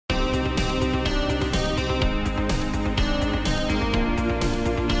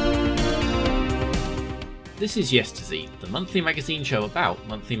This is Yesterzine, the monthly magazine show about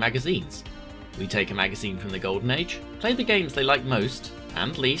monthly magazines. We take a magazine from the golden age, play the games they like most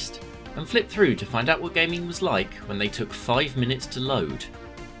and least, and flip through to find out what gaming was like when they took 5 minutes to load.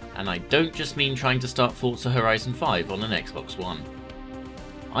 And I don't just mean trying to start Forza Horizon 5 on an Xbox One.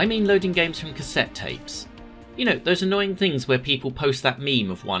 I mean loading games from cassette tapes. You know, those annoying things where people post that meme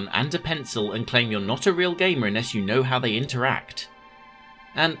of one and a pencil and claim you're not a real gamer unless you know how they interact.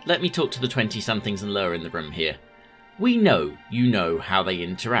 And let me talk to the 20-somethings and lower in the room here. We know you know how they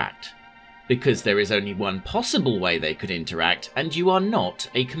interact, because there is only one possible way they could interact, and you are not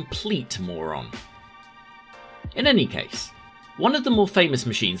a complete moron. In any case, one of the more famous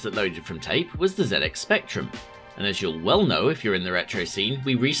machines that loaded from tape was the ZX Spectrum, and as you'll well know if you're in the retro scene,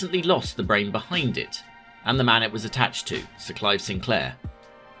 we recently lost the brain behind it, and the man it was attached to, Sir Clive Sinclair.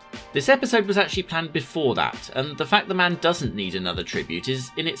 This episode was actually planned before that, and the fact the man doesn't need another tribute is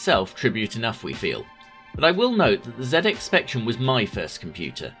in itself tribute enough, we feel. But I will note that the ZX Spectrum was my first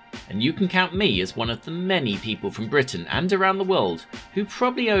computer, and you can count me as one of the many people from Britain and around the world who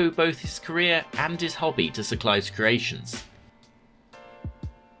probably owe both his career and his hobby to Sir Clive's creations.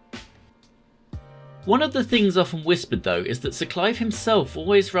 One of the things often whispered though is that Sir Clive himself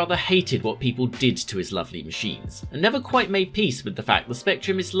always rather hated what people did to his lovely machines, and never quite made peace with the fact the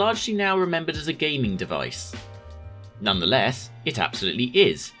Spectrum is largely now remembered as a gaming device. Nonetheless, it absolutely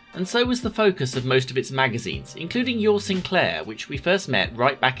is, and so was the focus of most of its magazines, including Your Sinclair, which we first met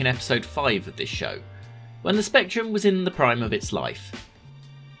right back in episode 5 of this show, when the Spectrum was in the prime of its life.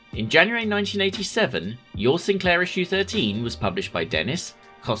 In January 1987, Your Sinclair issue 13 was published by Dennis,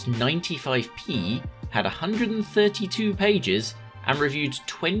 cost 95p, had 132 pages, and reviewed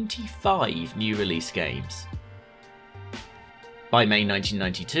 25 new release games. By May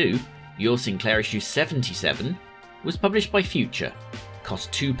 1992, Your Sinclair issue 77 was published by Future,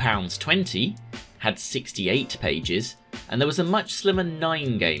 cost £2.20, had 68 pages, and there was a much slimmer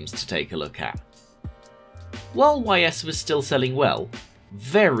 9 games to take a look at. While YS was still selling well,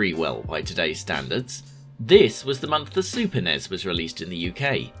 very well by today's standards, this was the month the Super NES was released in the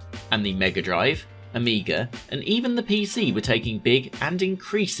UK, and the Mega Drive, Amiga, and even the PC were taking big and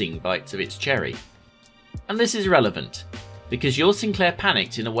increasing bites of its cherry. And this is relevant, because Your Sinclair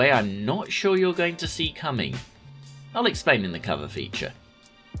panicked in a way I'm not sure you're going to see coming. I'll explain in the cover feature.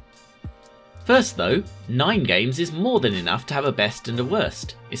 First though, 9 games is more than enough to have a best and a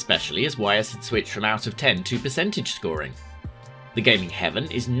worst, especially as YS had switched from out of 10 to percentage scoring. The Gaming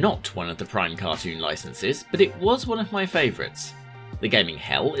Heaven is not one of the Prime cartoon licenses, but it was one of my favourites. The Gaming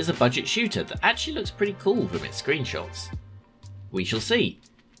Hell is a budget shooter that actually looks pretty cool from its screenshots. We shall see.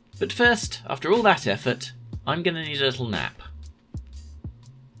 But first, after all that effort, I'm going to need a little nap.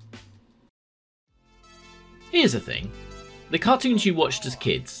 Here's the thing. The cartoons you watched as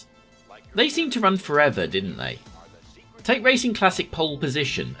kids, they seemed to run forever, didn't they? Take Racing Classic Pole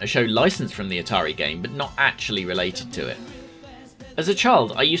Position, a show licensed from the Atari game but not actually related to it. As a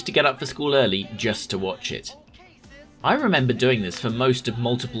child, I used to get up for school early just to watch it. I remember doing this for most of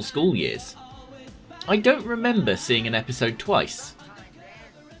multiple school years. I don't remember seeing an episode twice.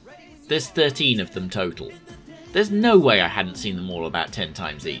 There's 13 of them total. There's no way I hadn't seen them all about 10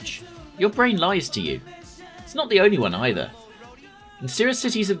 times each. Your brain lies to you. It's not the only one either. Mysterious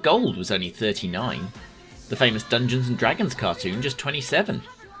Cities of Gold was only 39. The famous Dungeons and Dragons cartoon just 27.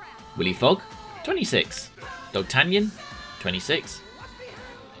 Willy Fogg, 26. Dogtanian, 26.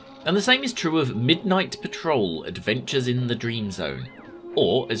 And the same is true of Midnight Patrol Adventures in the Dream Zone,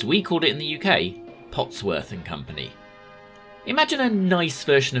 or as we called it in the UK, Potsworth and Company. Imagine a nice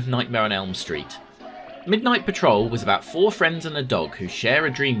version of Nightmare on Elm Street. Midnight Patrol was about 4 friends and a dog who share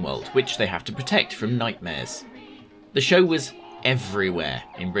a dream world which they have to protect from nightmares. The show was everywhere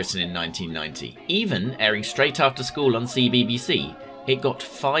in Britain in 1990, even airing straight after school on CBBC. It got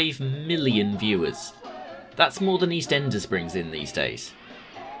 5 million viewers. That's more than EastEnders brings in these days.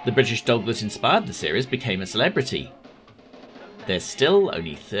 The British dog that inspired the series became a celebrity. There's still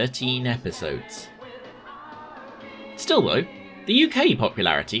only 13 episodes. Still though, the UK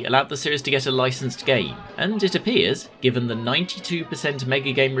popularity allowed the series to get a licensed game, and it appears, given the 92%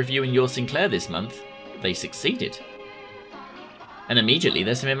 Mega Game review in Your Sinclair this month, they succeeded. And immediately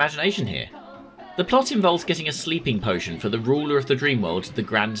there's some imagination here. The plot involves getting a sleeping potion for the ruler of the dream world, the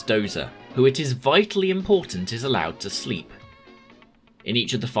Grand Dozer, who it is vitally important is allowed to sleep. In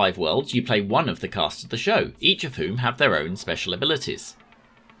each of the 5 worlds you play one of the cast of the show, each of whom have their own special abilities.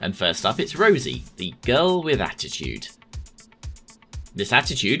 And first up it's Rosie, the girl with attitude. This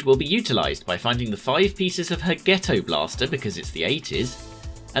attitude will be utilised by finding the 5 pieces of her ghetto blaster because it's the 80s,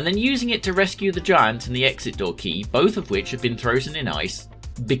 and then using it to rescue the giant and the exit door key, both of which have been frozen in ice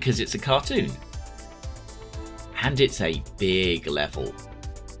because it's a cartoon. and it's a big level.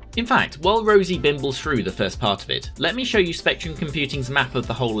 In fact, while Rosie bimbles through the first part of it, let me show you Spectrum Computing's map of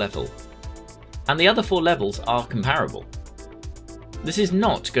the whole level. And the other 4 levels are comparable. This is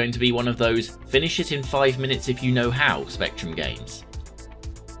not going to be one of those finish it in 5 minutes if you know how Spectrum games.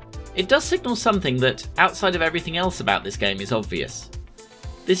 It does signal something that, outside of everything else about this game, is obvious.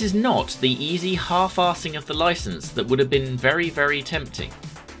 This is not the easy half-arsing of the license that would have been very, very tempting,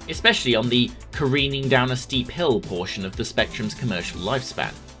 especially on the careening down a steep hill portion of the Spectrum's commercial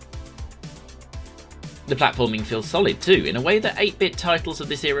lifespan. The platforming feels solid too, in a way that 8-bit titles of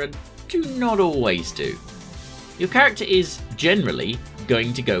this era do not always do. Your character is, generally,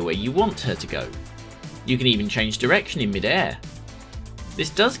 going to go where you want her to go. You can even change direction in mid-air. This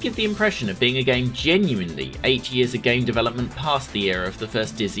does give the impression of being a game genuinely 8 years of game development past the era of the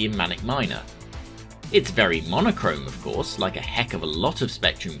first Dizzy and Manic Miner. It's very monochrome, of course, like a heck of a lot of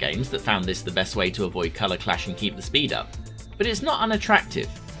Spectrum games that found this the best way to avoid colour clash and keep the speed up, but it's not unattractive.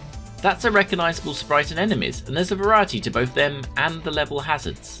 That's a recognisable sprite and enemies, and there's a variety to both them and the level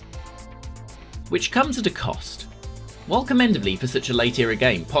hazards. Which comes at a cost. While commendably for such a late era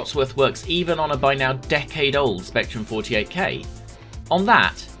game, Potsworth works even on a by now decade old Spectrum 48K. On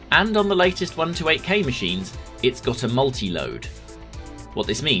that, and on the latest 128K machines, it's got a multi-load. What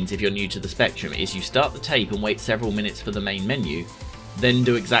this means if you're new to the Spectrum is you start the tape and wait several minutes for the main menu, then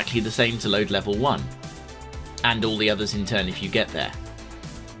do exactly the same to load level 1, and all the others in turn if you get there.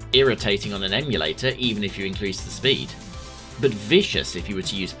 Irritating on an emulator even if you increase the speed, but vicious if you were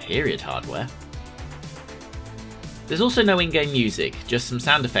to use period hardware. There's also no in-game music, just some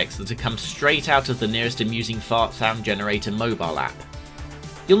sound effects that have come straight out of the nearest amusing fart sound generator mobile app.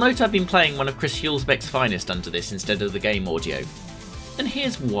 You'll note I've been playing one of Chris Hulsbeck's finest under this instead of the game audio. And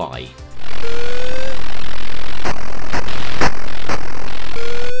here's why.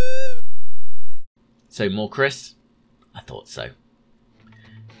 So more Chris? I thought so.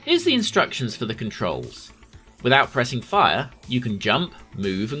 Here's the instructions for the controls. Without pressing fire, you can jump,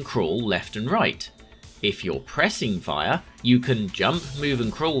 move and crawl left and right. If you're pressing fire, you can jump, move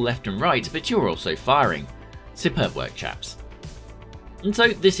and crawl left and right, but you're also firing. Superb work, chaps. And so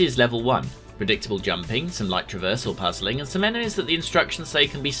this is level 1. Predictable jumping, some light traversal puzzling, and some enemies that the instructions say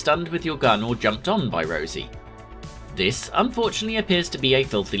can be stunned with your gun or jumped on by Rosie. This, unfortunately, appears to be a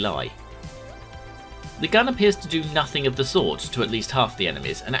filthy lie. The gun appears to do nothing of the sort to at least half the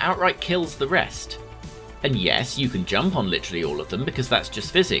enemies, and outright kills the rest. And yes, you can jump on literally all of them because that's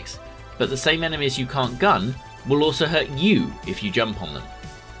just physics, but the same enemies you can't gun will also hurt you if you jump on them.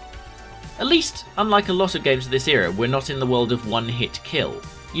 At least, unlike a lot of games of this era, we're not in the world of one-hit kill.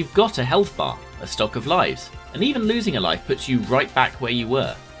 You've got a health bar, a stock of lives, and even losing a life puts you right back where you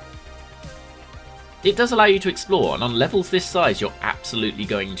were. It does allow you to explore, and on levels this size you're absolutely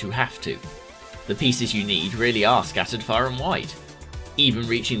going to have to. The pieces you need really are scattered far and wide. Even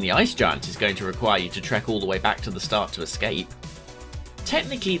reaching the ice giant is going to require you to trek all the way back to the start to escape.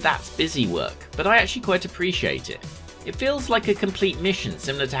 Technically that's busy work, but I actually quite appreciate it. It feels like a complete mission,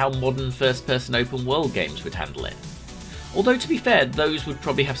 similar to how modern first-person open-world games would handle it. Although to be fair, those would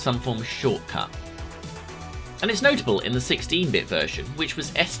probably have some form of shortcut. And it's notable in the 16-bit version, which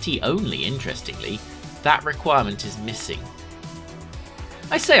was ST only interestingly, that requirement is missing.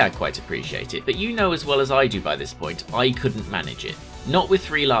 I say I quite appreciate it, but you know as well as I do by this point, I couldn't manage it. Not with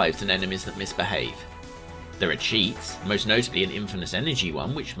 3 lives and enemies that misbehave. There are cheats, most notably an infinite energy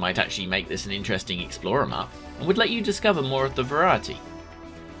one, which might actually make this an interesting explore 'em up, and would let you discover more of the variety.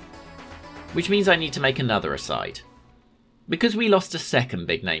 Which means I need to make another aside. Because we lost a second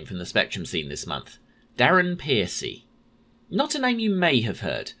big name from the Spectrum scene this month, Darren Pearcey. Not a name you may have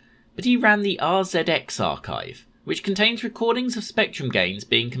heard, but he ran the RZX archive, which contains recordings of Spectrum games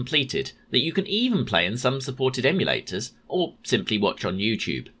being completed that you can even play in some supported emulators, or simply watch on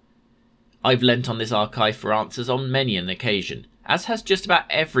YouTube. I've lent on this archive for answers on many an occasion, as has just about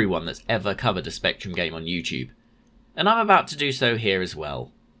everyone that's ever covered a Spectrum game on YouTube, and I'm about to do so here as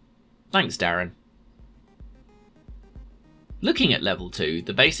well. Thanks, Darren. Looking at level 2,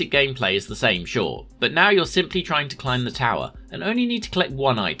 the basic gameplay is the same, sure, but now you're simply trying to climb the tower and only need to collect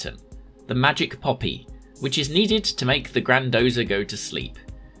one item, the magic poppy, which is needed to make the Grandoza go to sleep.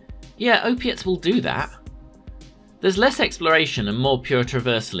 Yeah, opiates will do that. There's less exploration and more pure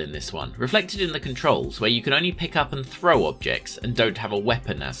traversal in this one, reflected in the controls where you can only pick up and throw objects and don't have a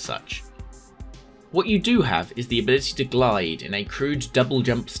weapon as such. What you do have is the ability to glide in a crude double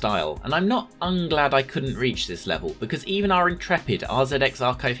jump style, and I'm not unglad I couldn't reach this level because even our intrepid RZX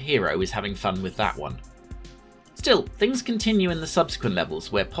archive hero is having fun with that one. Still, things continue in the subsequent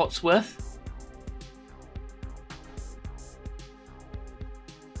levels where Potsworth,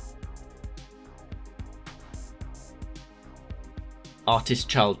 artist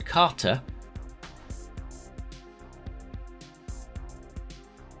child Carter,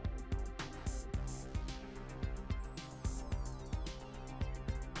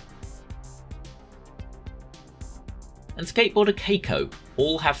 and skateboarder Keiko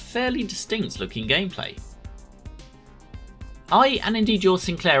all have fairly distinct looking gameplay. I, and indeed Your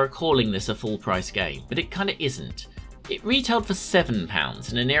Sinclair, are calling this a full price game, but it kinda isn't. It retailed for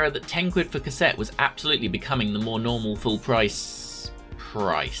 £7 in an era that 10 quid for cassette was absolutely becoming the more normal full price.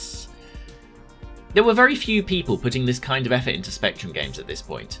 There were very few people putting this kind of effort into Spectrum games at this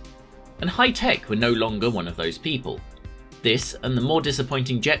point, and High Tech were no longer one of those people. This and the more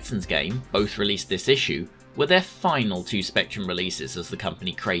disappointing Jetsons game, both released this issue, were their final two Spectrum releases as the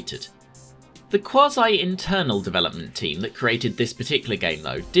company cratered. The quasi-internal development team that created this particular game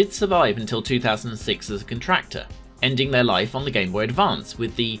though did survive until 2006 as a contractor, ending their life on the Game Boy Advance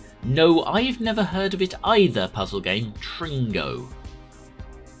with the "No, I've never heard of it either" puzzle game Tringo.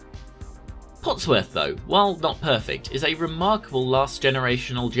 Potsworth though, while not perfect, is a remarkable last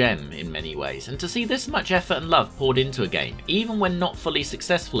generational gem in many ways, and to see this much effort and love poured into a game, even when not fully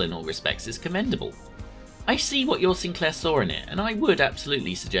successful in all respects, is commendable. I see what Your Sinclair saw in it, and I would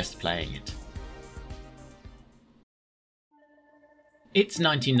absolutely suggest playing it. It's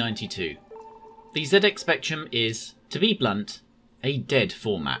 1992. The ZX Spectrum is, to be blunt, a dead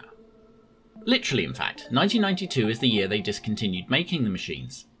format. Literally, in fact, 1992 is the year they discontinued making the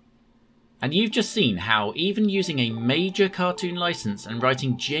machines. And you've just seen how even using a major cartoon license and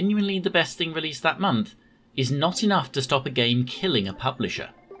writing genuinely the best thing released that month is not enough to stop a game killing a publisher.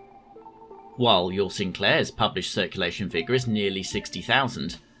 While Your Sinclair's published circulation figure is nearly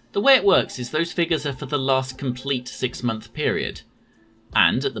 60,000, the way it works is those figures are for the last complete 6-month period.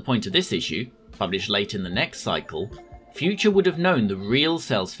 And at the point of this issue, published late in the next cycle, Future would have known the real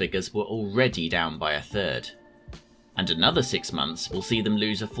sales figures were already down by a third. And another 6 months will see them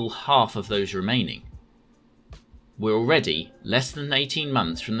lose a full half of those remaining. We're already less than 18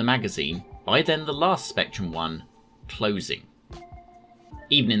 months from the magazine, by then the last Spectrum one, closing.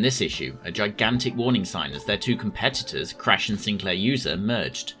 Even in this issue, a gigantic warning sign as their two competitors, Crash and Sinclair User,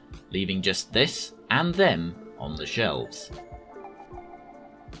 merged, leaving just this and them on the shelves.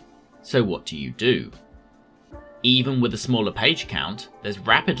 So what do? Even with a smaller page count, there's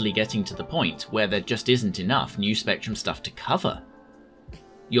rapidly getting to the point where there just isn't enough new Spectrum stuff to cover.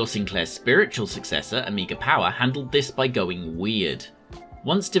 Your Sinclair's spiritual successor, Amiga Power, handled this by going weird,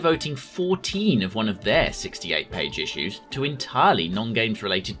 once devoting 14 of one of their 68-page issues to entirely non-games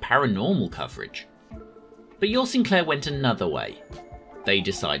related paranormal coverage. But Your Sinclair went another way. They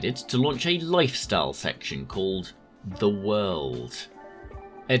decided to launch a lifestyle section called The World.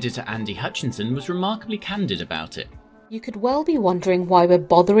 Editor Andy Hutchinson was remarkably candid about it. You could well be wondering why we're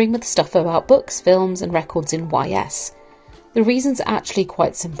bothering with stuff about books, films and records in YS. The reason's actually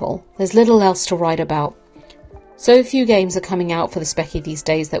quite simple. There's little else to write about. So few games are coming out for the Specky these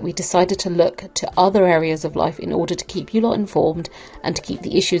days that we decided to look to other areas of life in order to keep you lot informed and to keep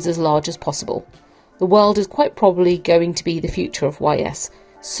the issues as large as possible. The World is quite probably going to be the future of YS.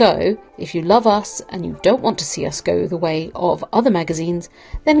 So, if you love us and you don't want to see us go the way of other magazines,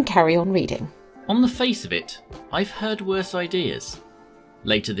 then carry on reading. On the face of it, I've heard worse ideas.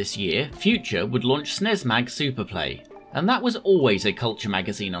 Later this year, Future would launch SNES Mag Superplay, and that was always a culture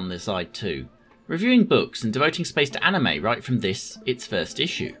magazine on their side too, reviewing books and devoting space to anime right from this, its first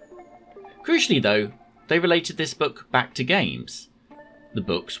issue. Crucially though, they related this book back to games. The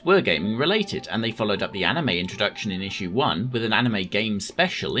books were gaming related, and they followed up the anime introduction in issue 1 with an anime game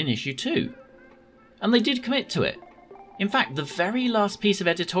special in issue 2. And they did commit to it. In fact, the very last piece of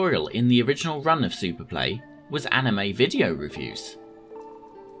editorial in the original run of Superplay was anime video reviews.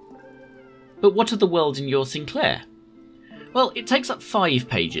 But what of The World in Your Sinclair? Well, it takes up 5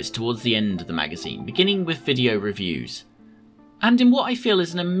 pages towards the end of the magazine, beginning with video reviews. And in what I feel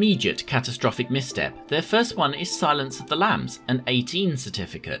is an immediate catastrophic misstep, their first one is Silence of the Lambs, an 18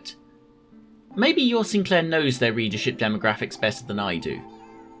 certificate. Maybe Your Sinclair knows their readership demographics better than I do,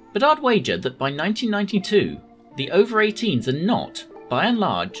 but I'd wager that by 1992, the over 18s are not, by and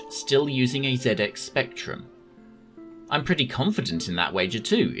large, still using a ZX Spectrum. I'm pretty confident in that wager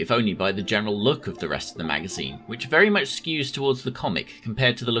too, if only by the general look of the rest of the magazine, which very much skews towards the comic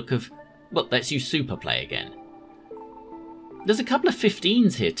compared to the look of, well, let's use Superplay again. There's a couple of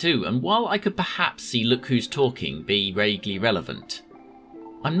 15s here too, and while I could perhaps see Look Who's Talking be vaguely relevant,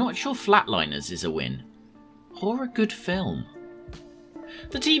 I'm not sure Flatliners is a win, or a good film.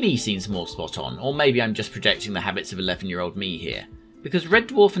 The TV seems more spot on, or maybe I'm just projecting the habits of 11-year-old me here, because Red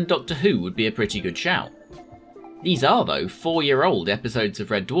Dwarf and Doctor Who would be a pretty good shout. These are though 4-year-old episodes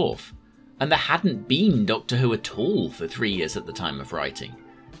of Red Dwarf, and there hadn't been Doctor Who at all for 3 years at the time of writing.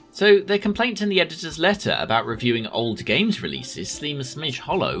 So their complaint in the editor's letter about reviewing old games releases seem a smidge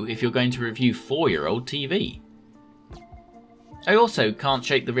hollow if you're going to review 4-year-old TV. I also can't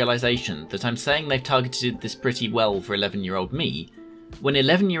shake the realisation that I'm saying they've targeted this pretty well for 11-year-old me, when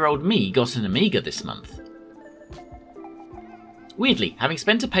 11-year-old me got an Amiga this month. Weirdly, having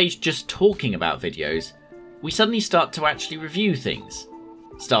spent a page just talking about videos, we suddenly start to actually review things,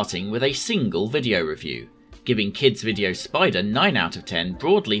 starting with a single video review, giving Kids Video Spider 9 out of 10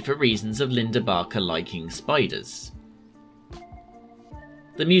 broadly for reasons of Linda Barker liking spiders.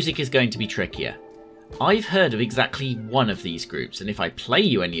 The music is going to be trickier. I've heard of exactly one of these groups, and if I play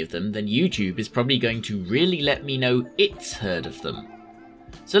you any of them, then YouTube is probably going to really let me know it's heard of them.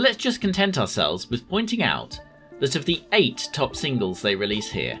 So let's just content ourselves with pointing out that of the 8 top singles they release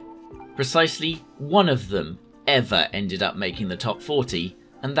here, precisely one of them ever ended up making the top 40,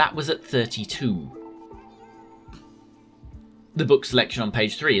 and that was at 32. The book selection on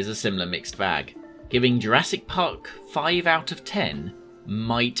page 3 is a similar mixed bag. Giving Jurassic Park 5 out of 10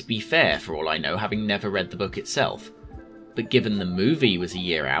 might be fair for all I know, having never read the book itself, but given the movie was a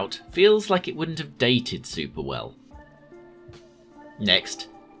year out, feels like it wouldn't have dated super well. Next,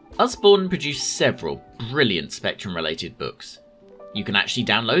 Usborne produced several brilliant Spectrum-related books. You can actually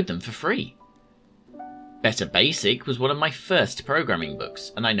download them for free. Better Basic was one of my first programming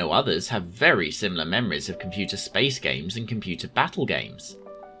books, and I know others have very similar memories of computer space games and computer battle games.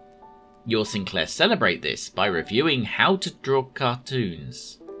 Your Sinclair celebrate this by reviewing How to Draw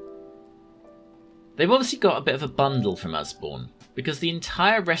Cartoons. They've obviously got a bit of a bundle from Usborne, because the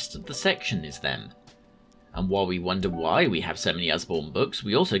entire rest of the section is them. And while we wonder why we have so many Usborne books,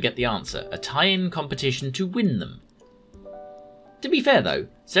 we also get the answer, a tie-in competition to win them. To be fair though,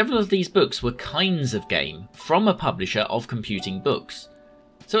 several of these books were kinds of game from a publisher of computing books,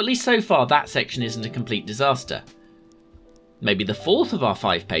 so at least so far that section isn't a complete disaster. Maybe the 4th of our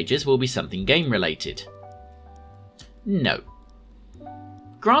 5 pages will be something game related. No.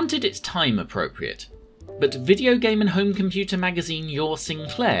 Granted it's time appropriate, but video game and home computer magazine Your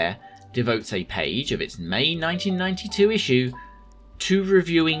Sinclair devotes a page of its May 1992 issue to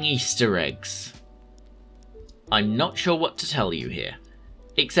reviewing Easter eggs. I'm not sure what to tell you here,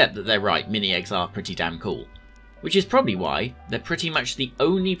 except that they're right, mini eggs are pretty damn cool, which is probably why they're pretty much the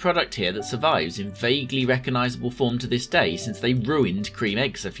only product here that survives in vaguely recognisable form to this day, since they ruined cream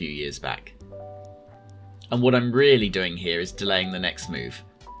eggs a few years back. And what I'm really doing here is delaying the next move,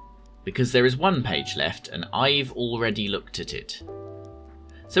 because there is one page left and I've already looked at it.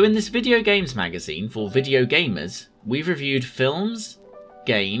 So in this video games magazine for video gamers, we've reviewed films,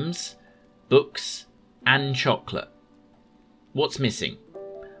 games, books, and chocolate. What's missing?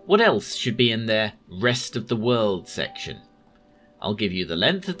 What else should be in their Rest of the World section? I'll give you the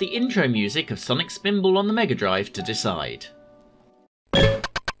length of the intro music of Sonic Spinball on the Mega Drive to decide.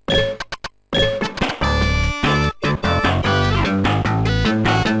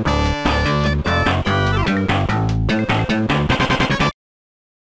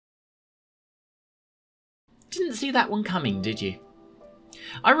 Didn't see that one coming, did you?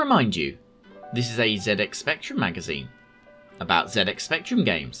 I remind you, this is a ZX Spectrum magazine, about ZX Spectrum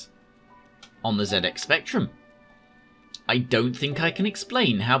games, on the ZX Spectrum. I don't think I can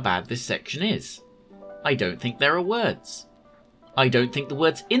explain how bad this section is. I don't think there are words. I don't think the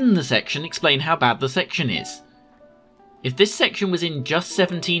words in the section explain how bad the section is. If this section was in Just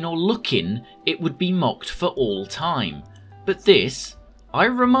 17 or Lookin', it would be mocked for all time. But this, I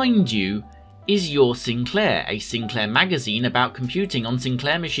remind you, is Your Sinclair, a Sinclair magazine about computing on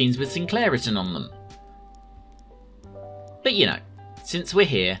Sinclair machines with Sinclair written on them. But you know, since we're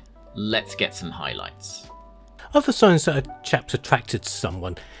here, let's get some highlights. Other signs that a chap's attracted to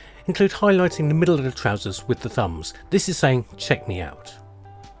someone include highlighting the middle of the trousers with the thumbs. This is saying, check me out.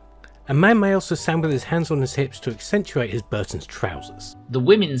 A man may also stand with his hands on his hips to accentuate his Burton's trousers. The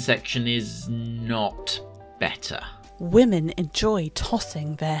women's section is not better. Women enjoy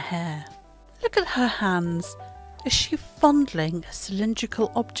tossing their hair. Look at her hands. Is she fondling a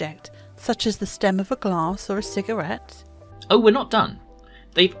cylindrical object, such as the stem of a glass or a cigarette? Oh, we're not done.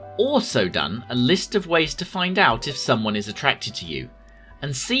 They've also done a list of ways to find out if someone is attracted to you,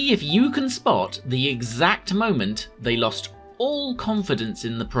 and see if you can spot the exact moment they lost all confidence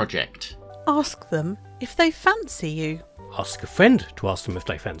in the project. Ask them if they fancy you. Ask a friend to ask them if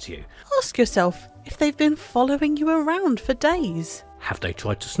they fancy you. Ask yourself if they've been following you around for days. Have they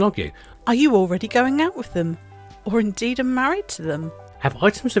tried to snog you? Are you already going out with them? Or indeed are married to them? Have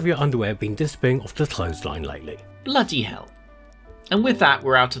items of your underwear been disappearing off the clothesline lately? Bloody hell. And with that,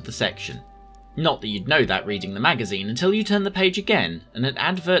 we're out of the section. Not that you'd know that reading the magazine until you turn the page again, and an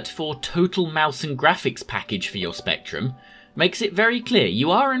advert for Total Mouse and Graphics package for your Spectrum makes it very clear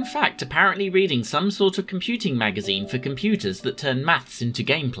you are in fact apparently reading some sort of computing magazine for computers that turn maths into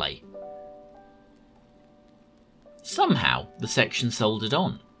gameplay. Somehow, the section soldered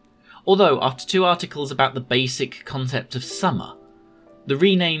on. Although, after 2 articles about the basic concept of summer, the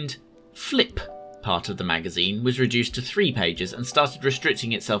renamed Flip part of the magazine was reduced to 3 pages and started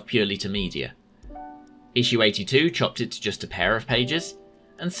restricting itself purely to media. Issue 82 chopped it to just a pair of pages,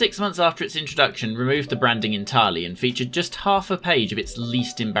 and 6 months after its introduction removed the branding entirely and featured just half a page of its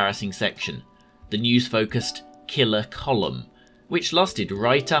least embarrassing section, the news-focused Killer Column, which lasted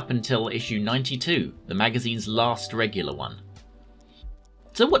right up until issue 92, the magazine's last regular one.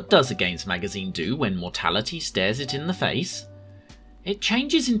 So what does a games magazine do when mortality stares it in the face? It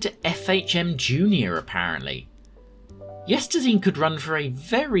changes into FHM Junior apparently. Yesterzine could run for a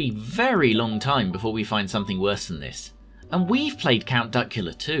very, very long time before we find something worse than this. And we've played Count Duck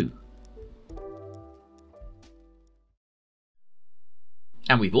Killer too.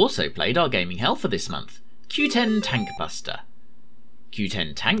 And we've also played our gaming hell for this month, Q10 Tank Buster.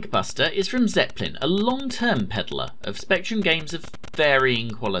 Q10 Tank Buster is from Zeppelin, a long-term peddler of Spectrum games of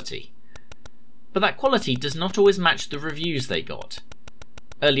varying quality. But that quality does not always match the reviews they got.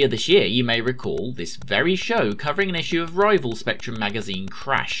 Earlier this year, you may recall this very show covering an issue of rival Spectrum magazine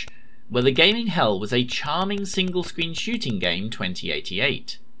Crash, where the gaming hell was a charming single-screen shooting game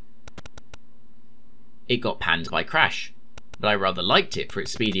 2088. It got panned by Crash, but I rather liked it for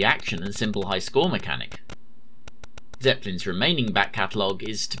its speedy action and simple high score mechanic. Zeppelin's remaining back catalogue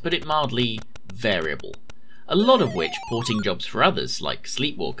is, to put it mildly, variable, a lot of which porting jobs for others like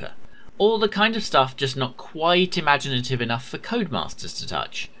Sleepwalker, or the kind of stuff just not quite imaginative enough for Codemasters to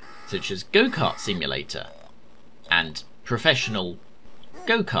touch, such as Go-Kart Simulator and Professional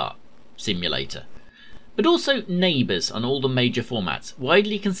Go-Kart Simulator, but also Neighbours on all the major formats,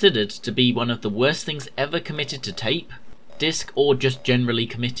 widely considered to be one of the worst things ever committed to tape, disc, or just generally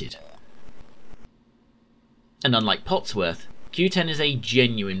committed. And unlike Potsworth, Q10 is a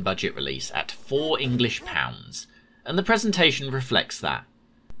genuine budget release at £4 English, and the presentation reflects that.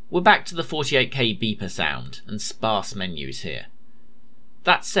 We're back to the 48K beeper sound and sparse menus here.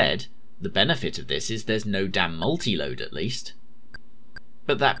 That said, the benefit of this is there's no damn multi-load at least.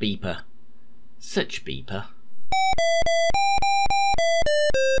 But that beeper. Such beeper.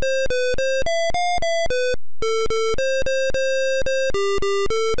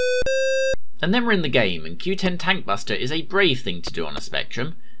 And then we're in the game, and Q10 Tank Buster is a brave thing to do on a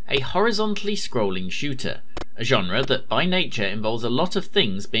Spectrum, a horizontally scrolling shooter, a genre that by nature involves a lot of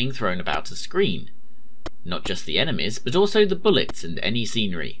things being thrown about a screen. Not just the enemies, but also the bullets and any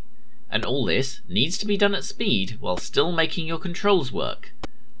scenery. And all this needs to be done at speed while still making your controls work.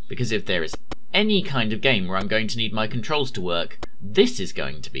 Because if there is any kind of game where I'm going to need my controls to work, this is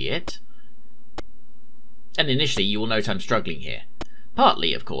going to be it. And initially you will note I'm struggling here.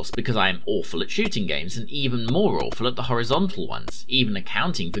 Partly, of course, because I am awful at shooting games and even more awful at the horizontal ones, even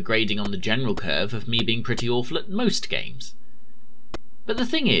accounting for grading on the general curve of me being pretty awful at most games. But the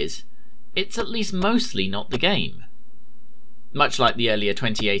thing is, it's at least mostly not the game. Much like the earlier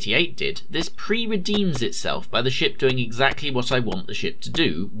 2088 did, this pre-redeems itself by the ship doing exactly what I want the ship to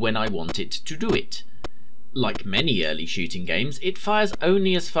do when I want it to do it. Like many early shooting games, it fires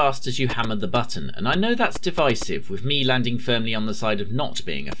only as fast as you hammer the button, and I know that's divisive, with me landing firmly on the side of not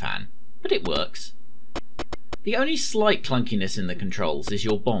being a fan, but it works. The only slight clunkiness in the controls is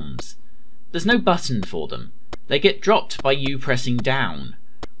your bombs. There's no button for them. They get dropped by you pressing down,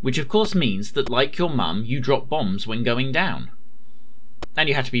 which of course means that, like your mum, you drop bombs when going down. And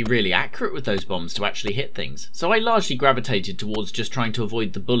you have to be really accurate with those bombs to actually hit things, so I largely gravitated towards just trying to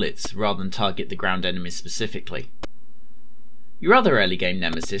avoid the bullets rather than target the ground enemies specifically. Your other early game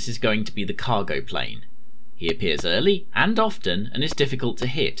nemesis is going to be the cargo plane. He appears early and often and is difficult to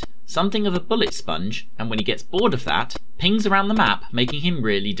hit, something of a bullet sponge, and when he gets bored of that, pings around the map, making him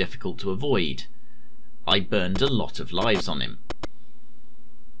really difficult to avoid. I burned a lot of lives on him.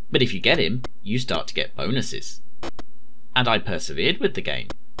 But if you get him, you start to get bonuses. And I persevered with the game,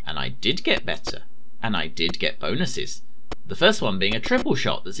 and I did get better, and I did get bonuses. The first one being a triple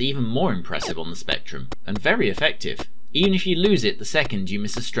shot that's even more impressive on the Spectrum, and very effective, even if you lose it the second you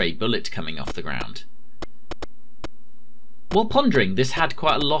miss a stray bullet coming off the ground. While pondering this had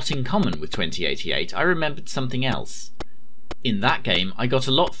quite a lot in common with 2088, I remembered something else. In that game, I got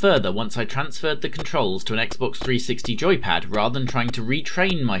a lot further once I transferred the controls to an Xbox 360 joypad rather than trying to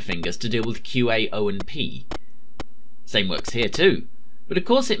retrain my fingers to deal with QA, O and P. Same works here too, but of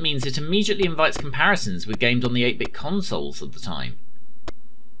course it means it immediately invites comparisons with games on the 8-bit consoles of the time.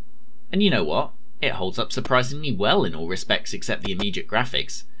 And you know what? It holds up surprisingly well in all respects except the immediate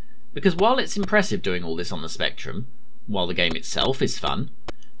graphics, because while it's impressive doing all this on the Spectrum, while the game itself is fun,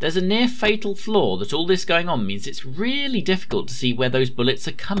 there's a near fatal flaw that all this going on means it's really difficult to see where those bullets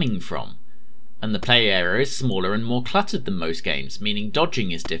are coming from, and the play area is smaller and more cluttered than most games, meaning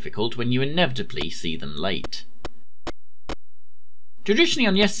dodging is difficult when you inevitably see them late. Traditionally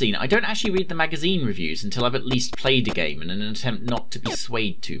on Yesterzine, I don't actually read the magazine reviews until I've at least played a game in an attempt not to be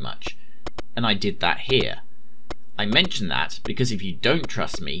swayed too much, and I did that here. I mention that because if you don't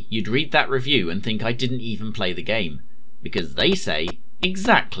trust me, you'd read that review and think I didn't even play the game, because they say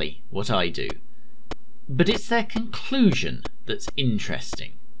exactly what I do. But it's their conclusion that's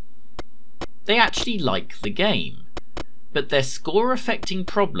interesting. They actually like the game, but their score-affecting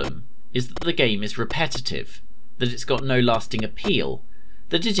problem is that the game is repetitive, that it's got no lasting appeal,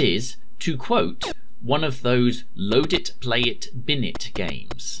 that it is, to quote, one of those load it, play it, bin it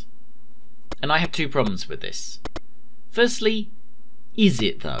games. And I have two problems with this. Firstly, is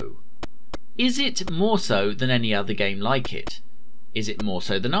it though? Is it more so than any other game like it? Is it more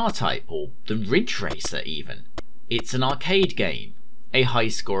so than R-Type, or than Ridge Racer even? It's an arcade game, a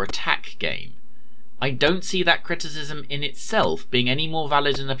high-score attack game. I don't see that criticism in itself being any more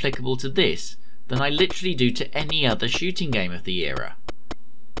valid and applicable to this than I literally do to any other shooting game of the era.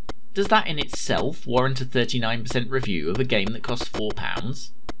 Does that in itself warrant a 39% review of a game that costs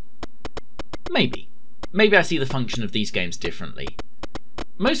 £4? Maybe. Maybe I see the function of these games differently.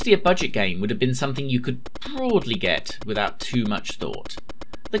 Mostly a budget game would have been something you could broadly get without too much thought.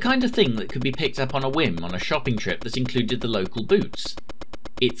 The kind of thing that could be picked up on a whim on a shopping trip that included the local Boots.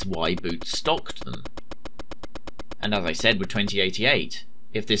 It's why Boots stocked them. And as I said with 2088,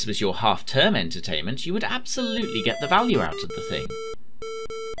 if this was your half-term entertainment, you would absolutely get the value out of the thing.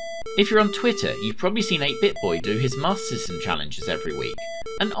 If you're on Twitter, you've probably seen 8-Bit Boy do his Master System challenges every week,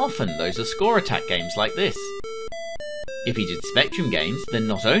 and often those are score attack games like this. If he did Spectrum games, then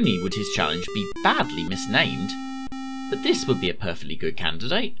not only would his challenge be badly misnamed, but this would be a perfectly good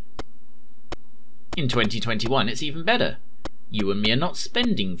candidate. In 2021 it's even better. You and me are not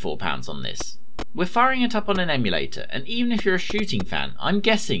spending £4 on this. We're firing it up on an emulator, and even if you're a shooting fan, I'm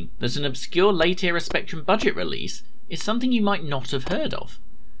guessing that an obscure late-era Spectrum budget release is something you might not have heard of.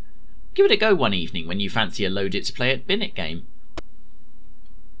 Give it a go one evening when you fancy a load it, play it, bin it game.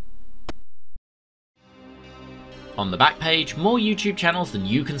 On the back page, more YouTube channels than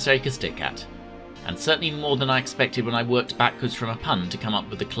you can shake a stick at, and certainly more than I expected when I worked backwards from a pun to come up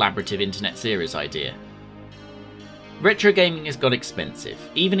with the collaborative internet series idea. Retro gaming has got expensive,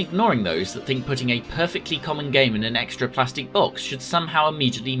 even ignoring those that think putting a perfectly common game in an extra plastic box should somehow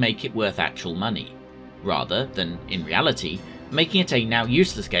immediately make it worth actual money, rather than, in reality, making it a now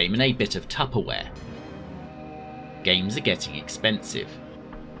useless game in a bit of Tupperware. Games are getting expensive.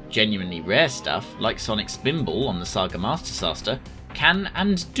 Genuinely rare stuff, like Sonic Spinball on the Saga Master Blaster, can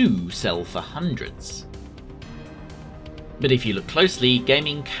and do sell for hundreds. But if you look closely,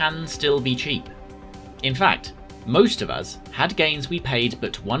 gaming can still be cheap. In fact, most of us had games we paid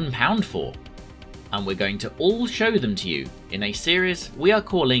but £1 for, and we're going to all show them to you in a series we are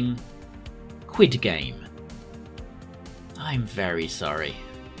calling Quid Game. I'm very sorry.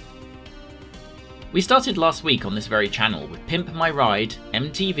 We started last week on this very channel with Pimp My Ride,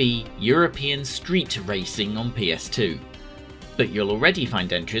 MTV, European Street Racing on PS2. But you'll already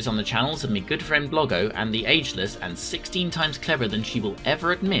find entries on the channels of my good friend Bloggo and the ageless and 16 times cleverer than she will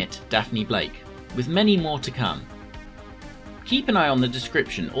ever admit Daphne Blake, with many more to come. Keep an eye on the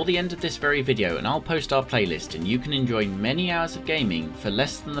description or the end of this very video and I'll post our playlist and you can enjoy many hours of gaming for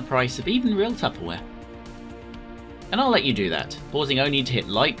less than the price of even real Tupperware. And I'll let you do that, pausing only to hit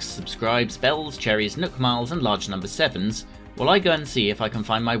likes, subscribes, bells, cherries, nook miles and large number 7s, while I go and see if I can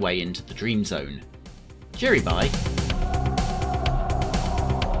find my way into the dream zone. Cheery bye.